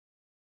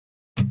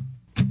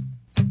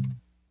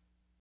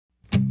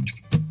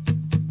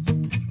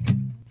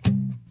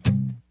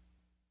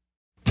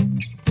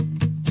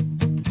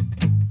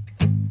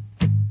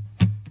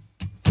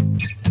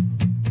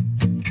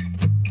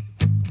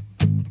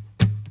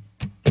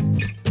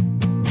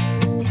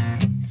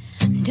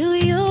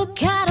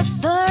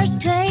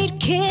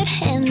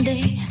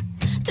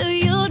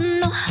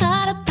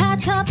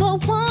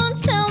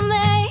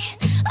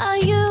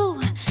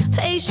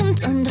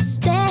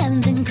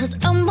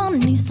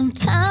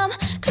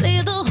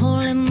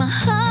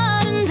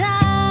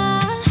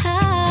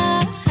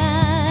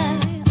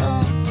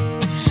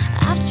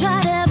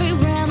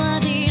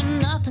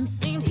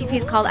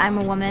called I'm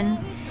a Woman,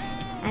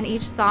 and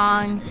each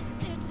song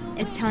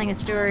is telling a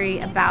story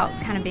about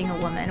kind of being a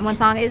woman. One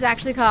song is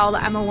actually called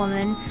I'm a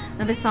Woman.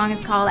 Another song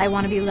is called I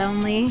Want to Be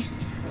Lonely.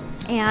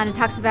 And it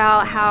talks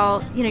about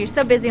how, you know, you're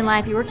so busy in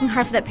life, you're working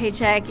hard for that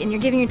paycheck, and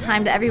you're giving your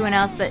time to everyone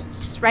else, but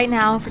just right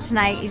now, for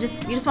tonight, you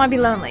just want to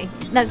be lonely.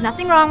 There's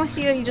nothing wrong with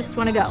you, you just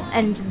want to go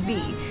and just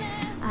be.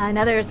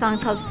 Another song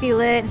is called Feel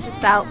It. It's just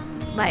about,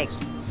 like,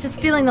 just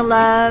feeling the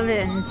love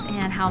and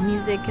how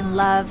music and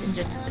love and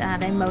just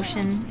the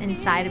emotion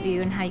inside of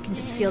you and how you can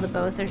just feel that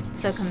both are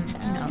so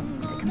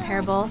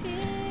comparable.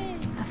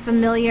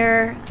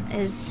 Familiar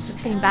is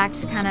just getting back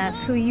to kind of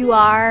who you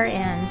are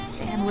and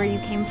where you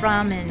came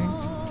from and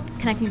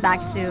connecting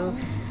back to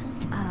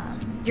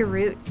your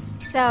roots.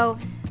 So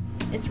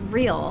it's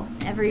real.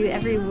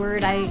 Every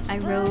word I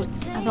wrote.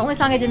 The only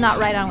song I did not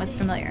write on was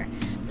Familiar,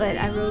 but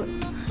I wrote,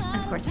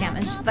 of course,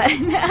 Damaged, but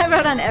I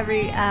wrote on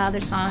every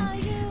other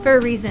song for a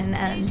reason,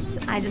 and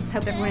I just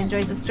hope everyone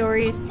enjoys the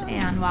stories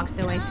and walks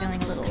away feeling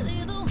a little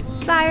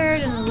inspired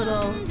and a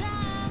little,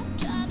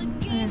 I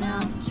don't know,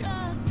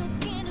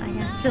 I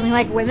guess feeling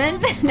like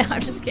women. No,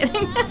 I'm just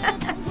kidding.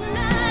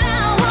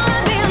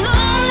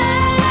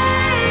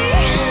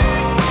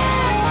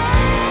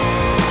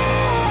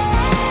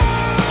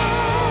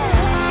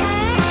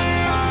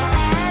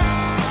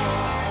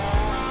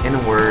 In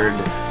a word,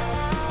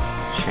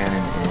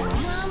 Shannon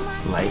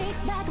is light,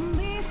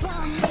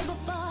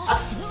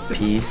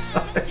 peace.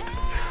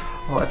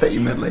 Oh, I thought you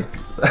meant like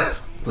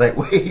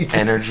lightweight.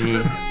 Energy.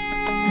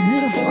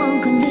 Little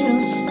funk, a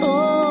little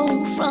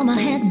soul, from my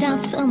head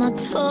down to my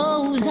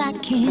toes, I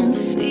can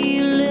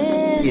feel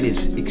it. It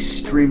is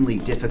extremely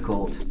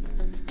difficult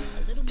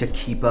to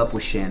keep up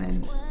with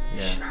Shannon.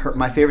 Yeah.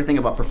 My favorite thing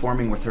about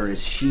performing with her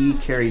is she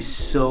carries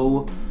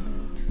so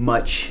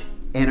much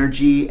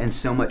energy and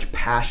so much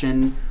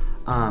passion,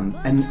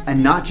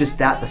 and not just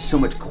that, but so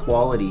much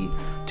quality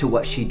to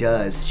what she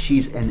does.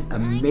 She's an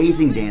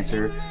amazing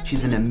dancer,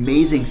 she's an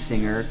amazing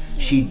singer,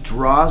 she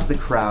draws the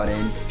crowd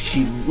in,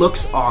 she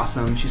looks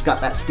awesome, she's got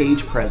that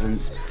stage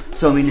presence.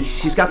 So I mean,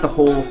 she's got the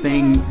whole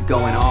thing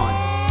going on.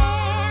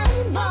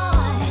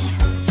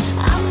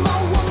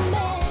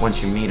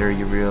 Once you meet her,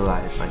 you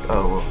realize, like,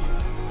 oh, well,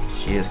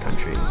 she is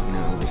country, you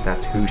know, like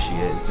that's who she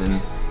is.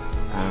 And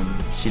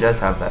she does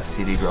have that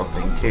city girl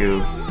thing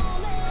too,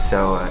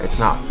 so it's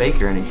not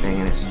fake or anything,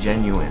 and it's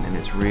genuine and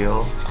it's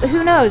real.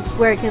 Who knows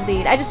where it could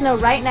lead? I just know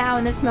right now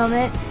in this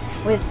moment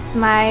with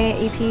my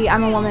EP,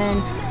 I'm a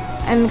Woman,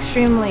 I'm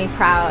extremely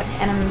proud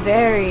and I'm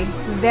very,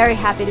 very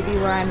happy to be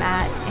where I'm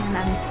at, and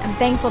I'm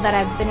thankful that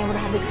I've been able to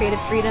have the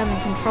creative freedom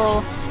and control.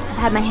 I've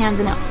had my hands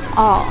in it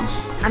all.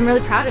 I'm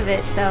really proud of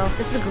it, so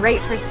this is a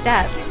great first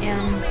step,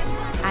 and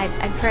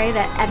I pray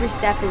that every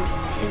step is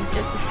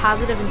just as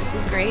positive and just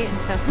as great, and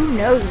so who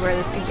knows where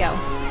this could go.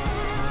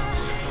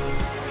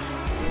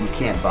 You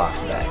can't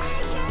box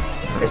Bex.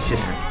 It's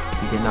just,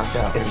 you get knocked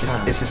out. it's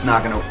just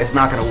not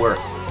gonna work.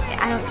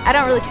 I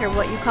don't really care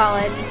what you call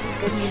it. It's just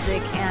good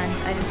music, and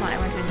I just want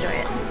everyone to enjoy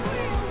it.